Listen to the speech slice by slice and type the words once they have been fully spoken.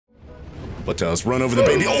Let us run over the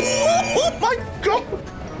baby. Oh my god!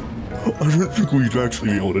 I didn't think we'd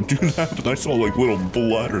actually be able to do that, but I saw like little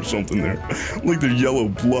blood or something there. Like the yellow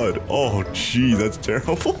blood. Oh gee, that's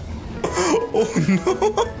terrible. Oh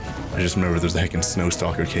no! I just remember there's a heckin'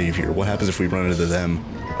 Stalker cave here. What happens if we run into them?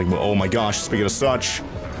 Like, oh my gosh, speaking of such,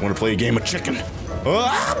 I want to play a game of chicken.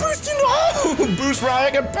 Ah, boosting! Oh, boost right,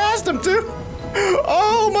 I got past him too.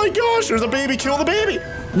 Oh my gosh, there's a baby, kill the baby.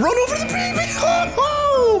 Run over the baby.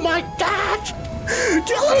 Oh my gosh.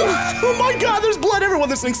 Kill him! Oh my god, there's blood everywhere.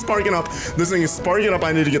 This thing's sparking up. This thing is sparking up.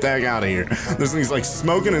 I need to get the heck out of here. This thing's like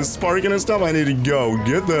smoking and sparking and stuff. I need to go.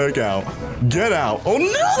 Get the heck out. Get out. Oh no!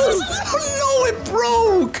 Oh no, it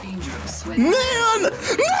broke! Man! No!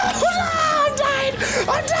 I'm dying!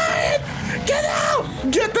 I'm dying! Get out!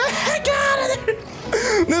 Get the heck out of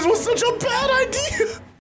there! This was such a bad idea!